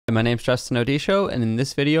My name's Justin Odisho, and in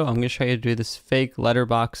this video, I'm going to show you how to do this fake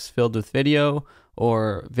letterbox filled with video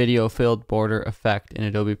or video filled border effect in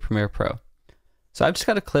Adobe Premiere Pro. So I've just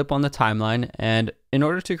got a clip on the timeline, and in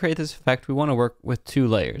order to create this effect, we want to work with two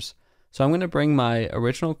layers. So I'm going to bring my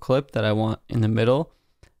original clip that I want in the middle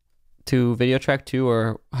to video track 2,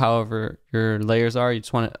 or however your layers are, you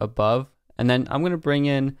just want it above. And then I'm going to bring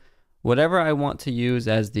in whatever I want to use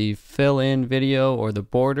as the fill-in video or the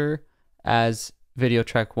border as video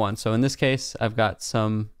track 1. So in this case, I've got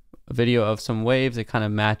some video of some waves. It kind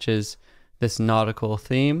of matches this nautical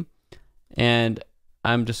theme. And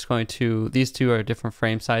I'm just going to, these two are different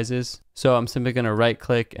frame sizes. So I'm simply going to right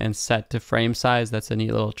click and set to frame size. That's a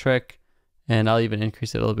neat little trick. And I'll even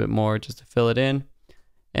increase it a little bit more just to fill it in.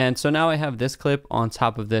 And so now I have this clip on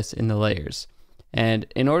top of this in the layers. And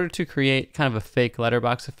in order to create kind of a fake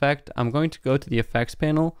letterbox effect, I'm going to go to the effects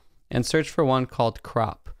panel and search for one called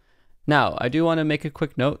crop. Now, I do want to make a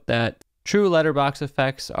quick note that true letterbox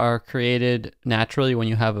effects are created naturally when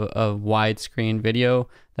you have a widescreen video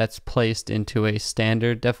that's placed into a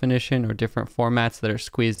standard definition or different formats that are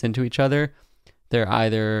squeezed into each other.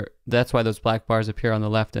 That's why those black bars appear on the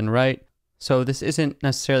left and right. So this isn't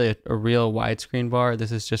necessarily a real widescreen bar.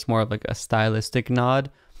 This is just more of like a stylistic nod.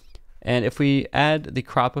 And if we add the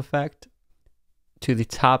crop effect to the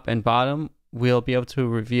top and bottom, we'll be able to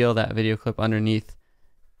reveal that video clip underneath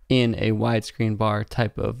in a widescreen bar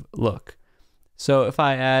type of look. So if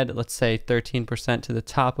I add, let's say 13% to the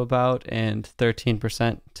top about and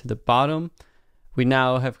 13% to the bottom, we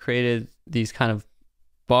now have created these kind of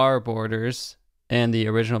bar borders and the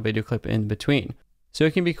original video clip in between. So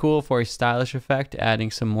it can be cool for a stylish effect,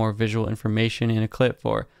 adding some more visual information in a clip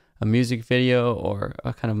for a music video or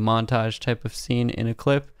a kind of montage type of scene in a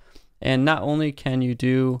clip. And not only can you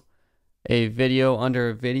do a video under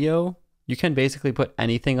a video, you can basically put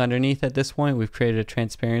anything underneath at this point. We've created a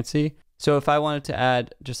transparency. So if I wanted to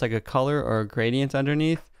add just like a color or a gradient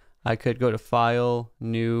underneath, I could go to File,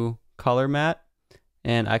 New, Color Matte,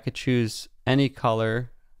 and I could choose any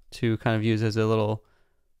color to kind of use as a little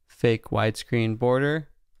fake widescreen border.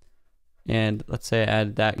 And let's say I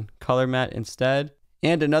add that color matte instead.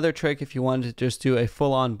 And another trick, if you wanted to just do a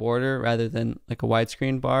full-on border rather than like a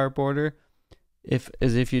widescreen bar border,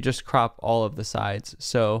 is if you just crop all of the sides.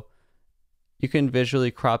 So you can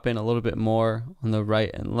visually crop in a little bit more on the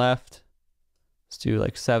right and left. Let's do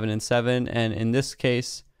like 7 and 7. And in this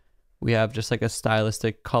case, we have just like a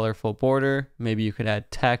stylistic, colorful border. Maybe you could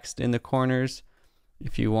add text in the corners.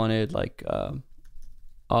 If you wanted like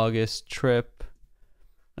August trip,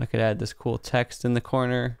 I could add this cool text in the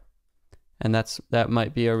corner. And that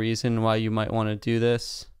might be a reason why you might want to do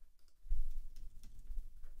this.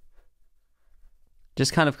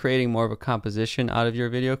 Just kind of creating more of a composition out of your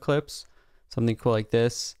video clips. Something cool like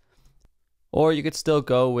this. Or you could still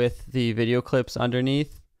go with the video clips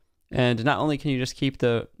underneath. And not only can you just keep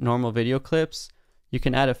the normal video clips, you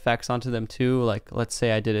can add effects onto them too. Like let's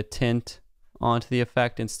say I did a tint onto the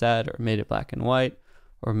effect instead, or made it black and white,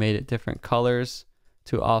 or made it different colors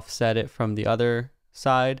to offset it from the other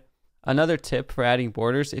side. Another tip for adding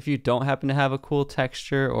borders, if you don't happen to have a cool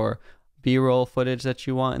texture or B-roll footage that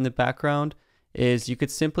you want in the background, is you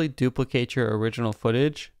could simply duplicate your original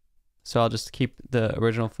footage. So I'll just keep the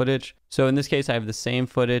original footage. So in this case, I have the same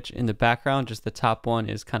footage in the background, just the top one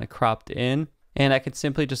is kind of cropped in. And I could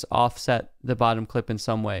simply just offset the bottom clip in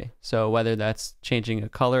some way. So whether that's changing a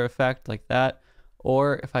color effect like that,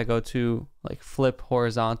 or if I go to like flip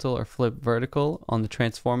horizontal or flip vertical on the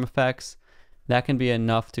transform effects, that can be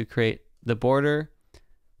enough to create the border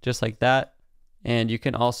just like that. And you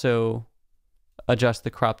can also adjust the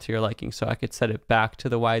crop to your liking. So I could set it back to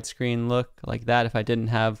the widescreen look like that. If I didn't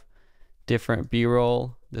have different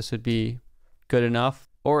B-roll, this would be good enough.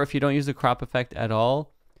 Or if you don't use the crop effect at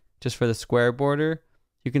all, just for the square border,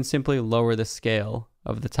 you can simply lower the scale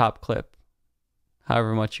of the top clip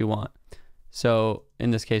however much you want. So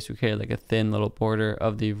in this case, we create like a thin little border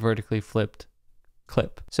of the vertically flipped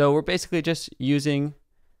clip. So we're basically just using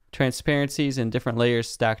transparencies and different layers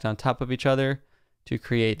stacked on top of each other to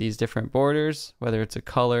create these different borders, whether it's a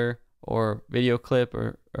color or video clip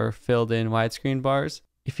or filled in widescreen bars.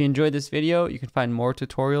 If you enjoyed this video, you can find more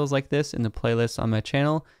tutorials like this in the playlist on my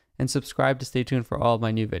channel, and subscribe to stay tuned for all of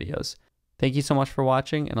my new videos. Thank you so much for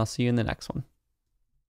watching, and I'll see you in the next one.